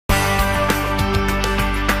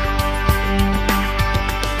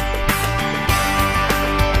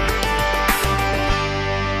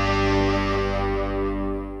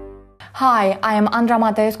Hi, I am Andra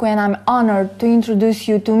Mateescu and I'm honored to introduce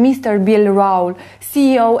you to Mr. Bill Rowell,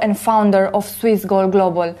 CEO and founder of Swiss Gold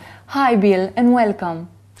Global. Hi Bill and welcome.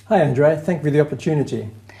 Hi Andrea, thank you for the opportunity.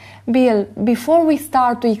 Bill, before we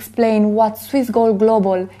start to explain what Swiss Gold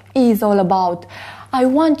Global is all about, I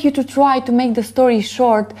want you to try to make the story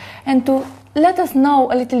short and to let us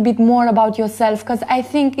know a little bit more about yourself, because I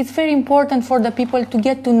think it's very important for the people to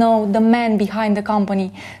get to know the man behind the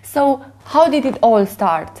company. So, how did it all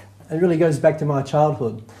start? It really goes back to my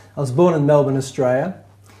childhood. I was born in Melbourne, Australia,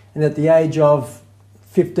 and at the age of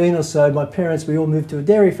 15 or so, my parents, we all moved to a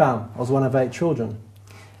dairy farm. I was one of 8 children.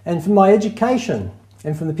 And from my education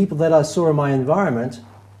and from the people that I saw in my environment,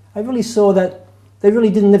 I really saw that they really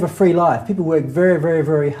didn't live a free life. People worked very, very,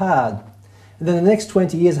 very hard. And then the next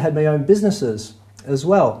 20 years I had my own businesses as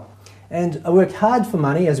well. And I worked hard for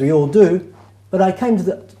money, as we all do, but I came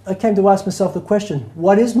to ask myself the question,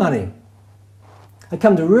 what is money? I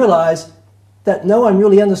come to realize that no one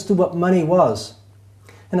really understood what money was.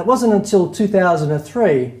 And it wasn't until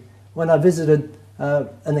 2003 when I visited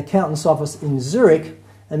an accountant's office in Zurich,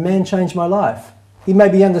 a man changed my life. He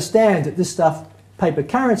made me understand that this stuff, paper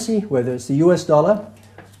currency, whether it's the US dollar,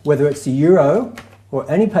 whether it's the euro, or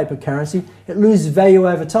any paper currency, it loses value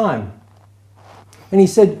over time. And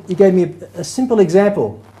he gave me a simple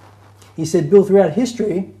example. He said, Bill, throughout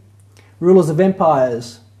history, rulers of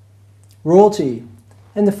empires, royalty,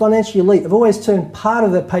 and the financial elite have always turned part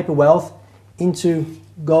of their paper wealth into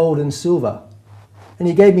gold and silver. And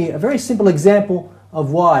he gave me a very simple example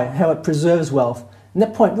of why, how it preserves wealth. And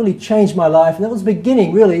that point really changed my life, and that was the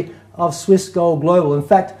beginning, really, of Swiss Gold Global. In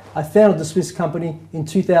fact, I founded the Swiss company in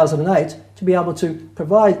 2008 to be able to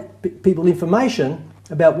provide people information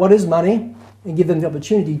about what is money and give them the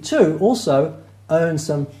opportunity to also own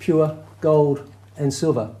some pure gold and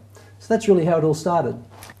silver. So that's really how it all started.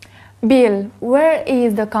 Bill, where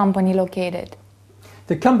is the company located?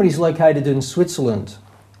 The company is located in Switzerland.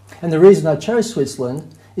 And the reason I chose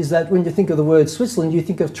Switzerland is that when you think of the word Switzerland, you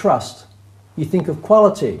think of trust, you think of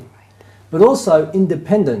quality, but also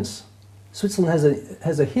independence. Switzerland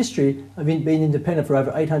has a history of being independent for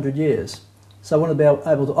over 800 years. So I want to be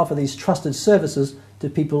able to offer these trusted services to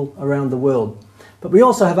people around the world. But we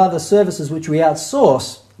also have other services which we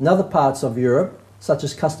outsource in other parts of Europe, such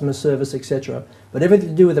as customer service, etc. But everything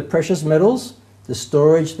to do with the precious metals, the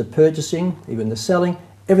storage, the purchasing, even the selling,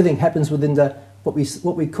 everything happens within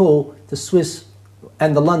what we call the Swiss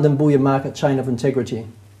and the London bullion market chain of integrity.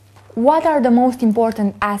 What are the most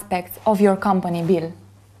important aspects of your company, Bill?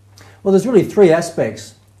 Well, there's really 3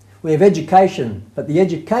 aspects. We have education, but the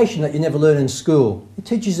education that you never learn in school. It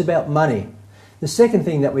teaches you about money. The second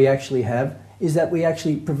thing that we actually have is that we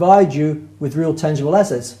actually provide you with real tangible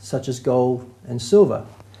assets, such as gold and silver.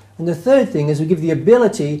 And the third thing is we give the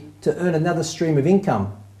ability to earn another stream of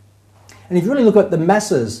income. And if you really look at the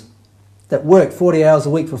masses that work 40 hours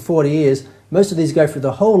a week for 40 years, most of these go through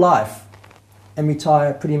the whole life and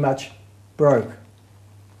retire pretty much broke.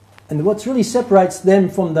 And what really separates them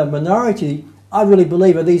from the minority, I really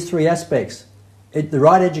believe, are these 3 aspects. The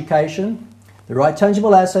right education, the right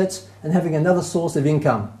tangible assets, and having another source of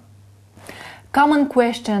income. Common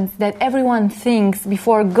questions that everyone thinks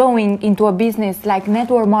before going into a business like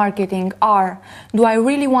network marketing are, do I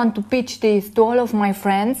really want to pitch this to all of my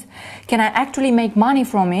friends? Can I actually make money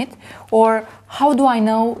from it? Or how do I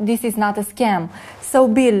know this is not a scam? So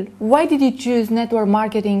Bill, why did you choose network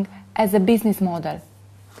marketing as a business model?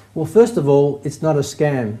 Well, first of all, it's not a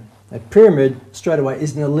scam. A pyramid, straight away,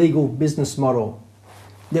 is an illegal business model.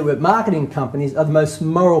 Network marketing companies are the most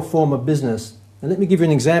moral form of business. And let me give you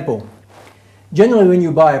an example. Generally, when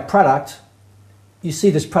you buy a product, you see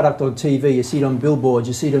this product on TV, you see it on billboards,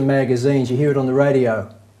 you see it in magazines, you hear it on the radio.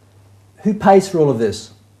 Who pays for all of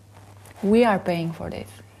this? We are paying for this.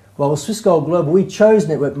 Well, with Swiss Gold Global, we chose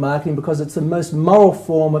network marketing because it's the most moral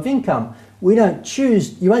form of income. We don't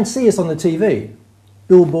choose, you won't see us on the TV,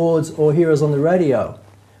 billboards, or hear us on the radio.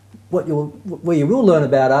 Where you will learn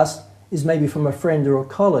about us is maybe from a friend or a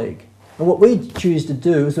colleague. And what we choose to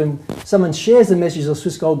do is when someone shares the message of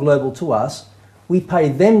Swiss Gold Global to us, we pay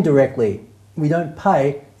them directly. We don't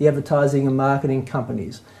pay the advertising and marketing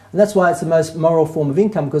companies. And that's why it's the most moral form of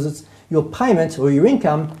income, because it's your payment or your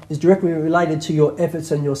income is directly related to your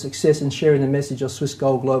efforts and your success in sharing the message of Swiss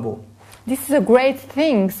Gold Global. This is a great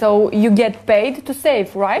thing. So you get paid to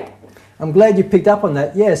save, right? I'm glad you picked up on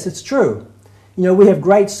that. Yes, it's true. You know, we have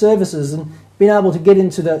great services, and being able to get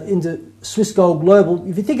into Swiss Gold Global,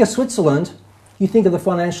 if you think of Switzerland, you think of the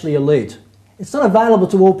financially elite. It's not available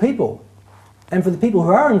to all people. And for the people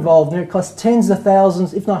who are involved in it, it costs tens of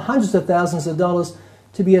thousands, if not hundreds of thousands of dollars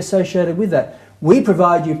to be associated with that. We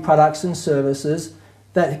provide you products and services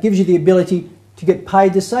that gives you the ability to get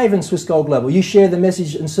paid to save in Swiss Gold Global. You share the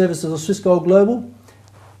message and services of Swiss Gold Global.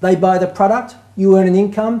 They buy the product, you earn an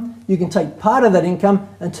income, you can take part of that income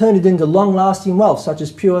and turn it into long-lasting wealth, such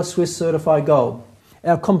as pure Swiss certified gold.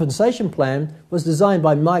 Our compensation plan was designed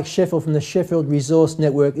by Mike Sheffield from the Sheffield Resource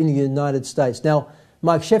Network in the United States. Now,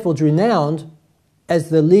 Mike Sheffield's renowned as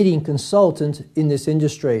the leading consultant in this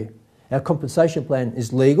industry. Our compensation plan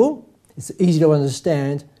is legal, it's easy to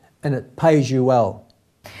understand, and it pays you well.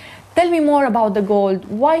 Tell me more about the gold.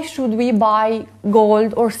 Why should we buy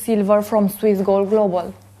gold or silver from Swiss Gold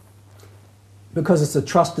Global? Because it's a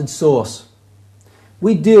trusted source.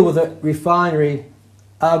 We deal with a refinery,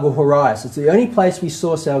 Argel Horais. It's the only place we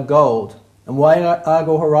source our gold. And why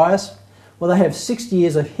Argel Horais? Well, they have 60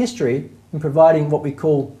 years of history in providing what we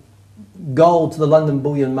call gold to the London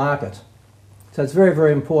bullion market. So it's very,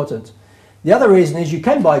 very important. The other reason is you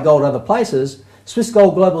can buy gold other places. Swiss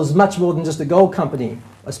Gold Global is much more than just a gold company.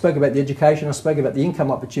 I spoke about the education, I spoke about the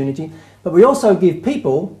income opportunity, but we also give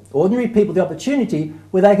people, ordinary people, the opportunity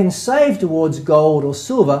where they can save towards gold or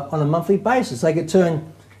silver on a monthly basis. They could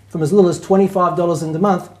turn from as little as $25 in the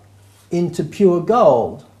month into pure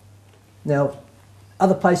gold. Now,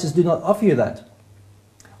 other places do not offer you that.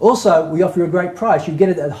 Also, we offer you a great price. You get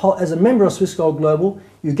it as a member of Swiss Gold Global,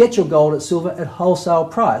 you get your gold at silver at wholesale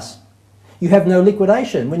price. You have no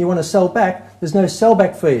liquidation. When you want to sell back, there's no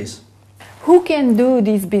sellback fees. Who can do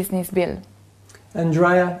this business, Bill?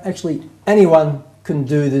 Andrea, actually anyone can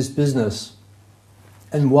do this business.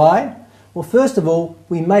 And why? Well, first of all,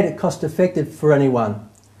 we made it cost effective for anyone.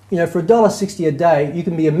 You know, for $1.60 a day, you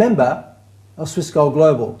can be a member of Swiss Gold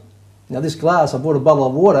Global. Now this glass, I bought a bottle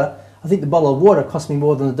of water. I think the bottle of water cost me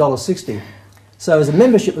more than $1.60. So as a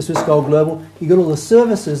membership of Swiss Gold Global, you get all the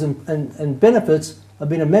services and benefits of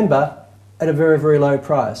being a member at a very, very low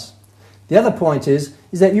price. The other point is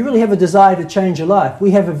that you really have a desire to change your life.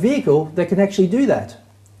 We have a vehicle that can actually do that.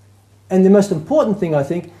 And the most important thing, I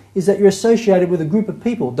think, is that you're associated with a group of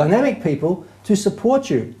people, dynamic people, to support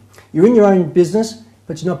you. You're in your own business,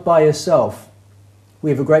 but you're not by yourself. We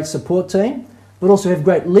have a great support team, but also have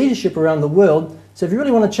great leadership around the world. So if you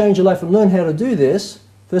really want to change your life and learn how to do this,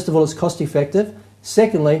 first of all, it's cost effective.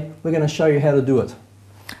 Secondly, we're going to show you how to do it.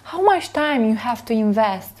 How much time you have to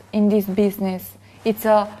invest in this business? It's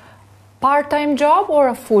a part-time job or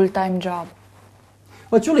a full-time job?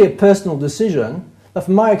 Well, it's really a personal decision. But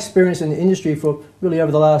from my experience in the industry for really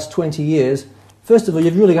over the last 20 years, first of all,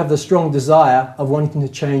 you really have the strong desire of wanting to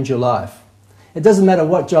change your life. It doesn't matter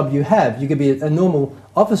what job you have. You could be a normal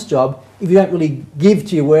office job. If you don't really give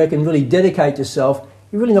to your work and really dedicate yourself,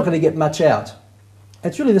 you're really not going to get much out.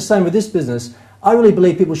 It's really the same with this business. I really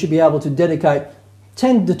believe people should be able to dedicate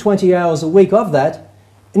 10 to 20 hours a week of that.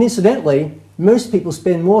 And incidentally, most people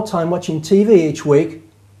spend more time watching TV each week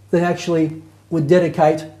than actually would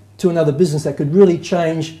dedicate to another business that could really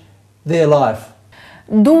change their life.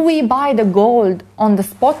 Do we buy the gold on the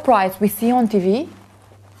spot price we see on TV?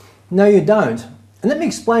 No, you don't. And let me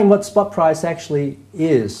explain what spot price actually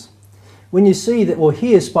is. When you see that or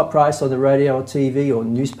hear spot price on the radio or TV or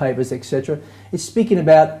newspapers, etc., it's speaking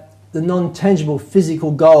about the non-tangible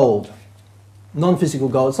physical gold. Non-physical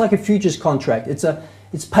gold. It's like a futures contract.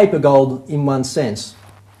 It's paper gold in one sense.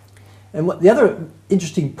 And the other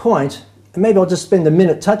interesting point, and maybe I'll just spend a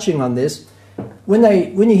minute touching on this, when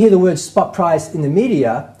you hear the word spot price in the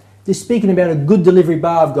media, they're speaking about a good delivery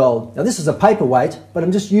bar of gold. Now this is a paperweight, but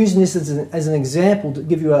I'm just using this as an example to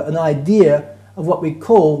give you an idea of what we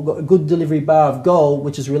call a good delivery bar of gold,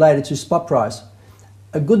 which is related to spot price.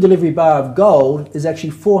 A good delivery bar of gold is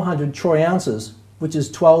actually 400 troy ounces, which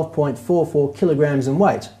is 12.44 kilograms in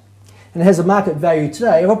weight. And it has a market value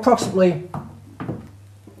today of approximately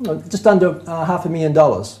just under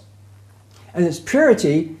 $500,000. And its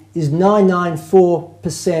purity is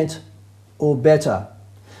 994% or better.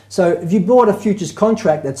 So if you bought a futures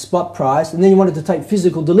contract at spot price and then you wanted to take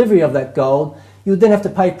physical delivery of that gold, you would then have to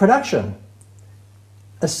pay production,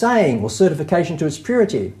 assaying or certification to its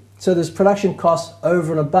purity. So there's production costs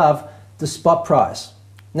over and above the spot price.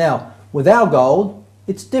 Now, with our gold,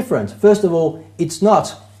 it's different. First of all, it's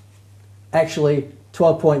not actually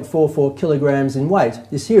 12.44 kilograms in weight.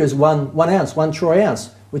 This here is one ounce, 1 troy ounce,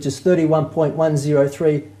 which is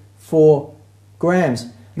 31.1034 grams.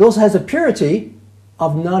 It also has a purity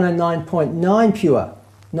of 909.9 pure,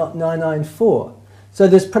 not 994. So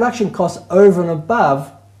there's production costs over and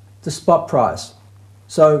above the spot price.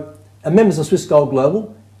 So members of Swiss Gold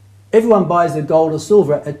Global, everyone buys their gold or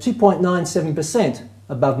silver at 2.97%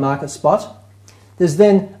 above market spot. There's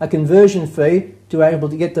then a conversion fee to be able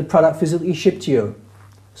to get the product physically shipped to you.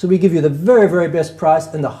 So we give you the very, very best price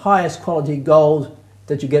and the highest quality gold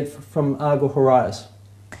that you get from Argel Horais.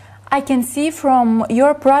 I can see from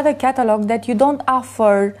your product catalog that you don't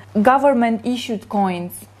offer government-issued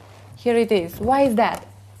coins. Here it is. Why is that?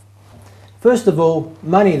 First of all,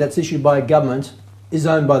 money that's issued by a government is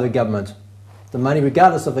owned by the government. The money,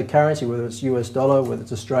 regardless of the currency, whether it's US dollar, whether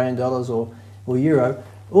it's Australian dollars or euro,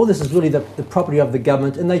 all this is really the property of the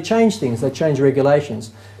government, and they change things, they change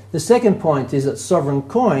regulations. The second point is that sovereign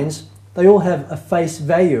coins, they all have a face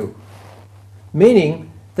value, meaning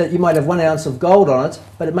that you might have 1 ounce of gold on it,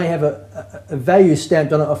 but it may have a value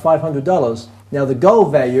stamped on it of $500. Now the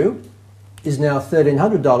gold value is now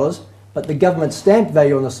 $1,300, but the government stamp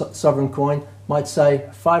value on the sovereign coin might say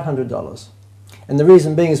 $500. And the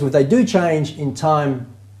reason being is if they do change in time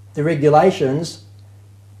the regulations,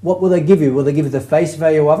 what will they give you? Will they give you the face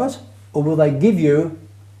value of it? Or will they give you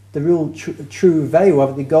the real true value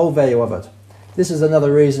of it, the gold value of it? This is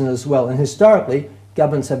another reason as well. And historically,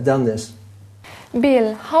 governments have done this.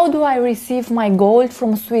 Bill, how do I receive my gold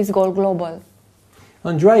from Swiss Gold Global?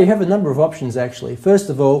 Andrea, you have a number of options actually. First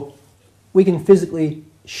of all, we can physically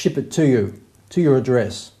ship it to you, to your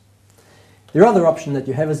address. The other option that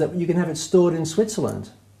you have is that you can have it stored in Switzerland.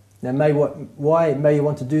 Now, why may you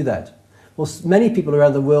want to do that? Well, many people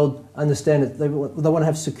around the world understand that they want to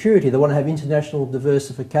have security, they want to have international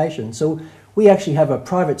diversification. So we actually have a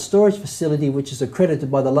private storage facility which is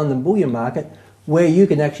accredited by the London Bullion Market where you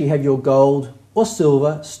can actually have your gold or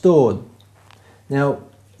silver stored. Now,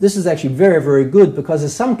 this is actually very, very good because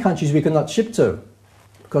there's some countries we cannot ship to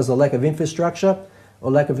because of the lack of infrastructure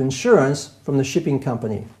or lack of insurance from the shipping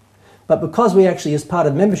company. But because we actually, as part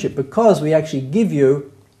of membership, because we actually give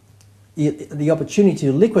you the opportunity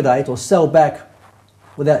to liquidate or sell back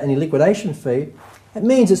without any liquidation fee, it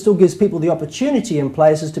means it still gives people the opportunity in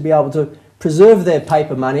places to be able to preserve their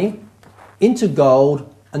paper money into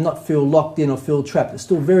gold and not feel locked in or feel trapped. It's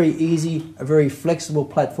still very easy, a very flexible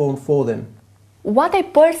platform for them. What I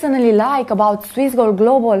personally like about Swiss Gold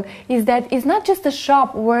Global is that it's not just a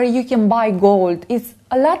shop where you can buy gold. It's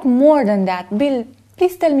a lot more than that. Bill,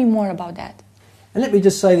 please tell me more about that. And let me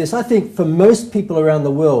just say this. I think for most people around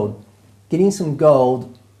the world, getting some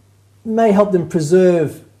gold may help them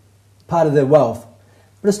preserve part of their wealth.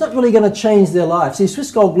 But it's not really going to change their life. See, Swiss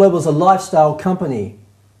Gold Global is a lifestyle company.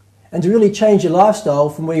 And to really change your lifestyle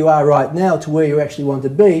from where you are right now to where you actually want to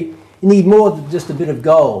be, you need more than just a bit of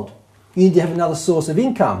gold. You need to have another source of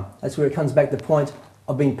income. That's where it comes back to the point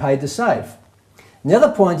of being paid to save. And the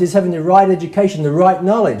other point is having the right education, the right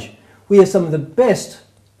knowledge. We have some of the best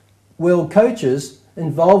world coaches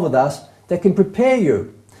involved with us that can prepare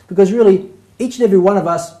you. Because really, each and every one of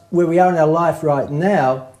us, where we are in our life right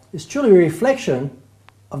now, is truly a reflection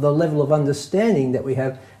of the level of understanding that we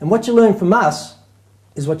have. And what you learn from us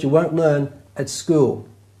is what you won't learn at school.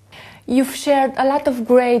 You've shared a lot of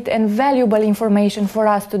great and valuable information for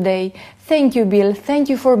us today. Thank you, Bill. Thank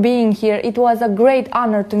you for being here. It was a great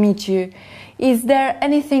honor to meet you. Is there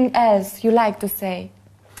anything else you'd like to say?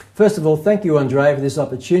 First of all, thank you, Andrea, for this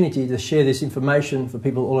opportunity to share this information for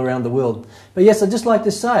people all around the world. But yes, I'd just like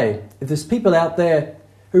to say, if there's people out there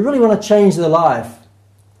who really want to change their life,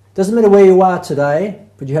 doesn't matter where you are today,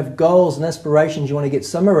 but you have goals and aspirations you want to get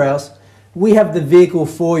somewhere else, we have the vehicle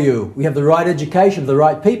for you. We have the right education for the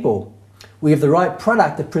right people. We have the right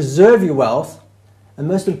product to preserve your wealth, and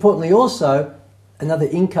most importantly also, another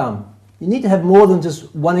income. You need to have more than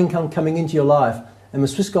just one income coming into your life, and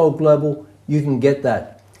with Swiss Gold Global, you can get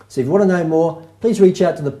that. So if you want to know more, please reach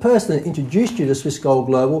out to the person that introduced you to Swiss Gold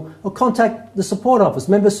Global, or contact the support office,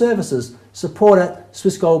 member services,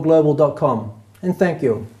 support@swissgoldglobal.com. And thank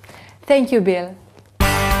you. Thank you, Bill.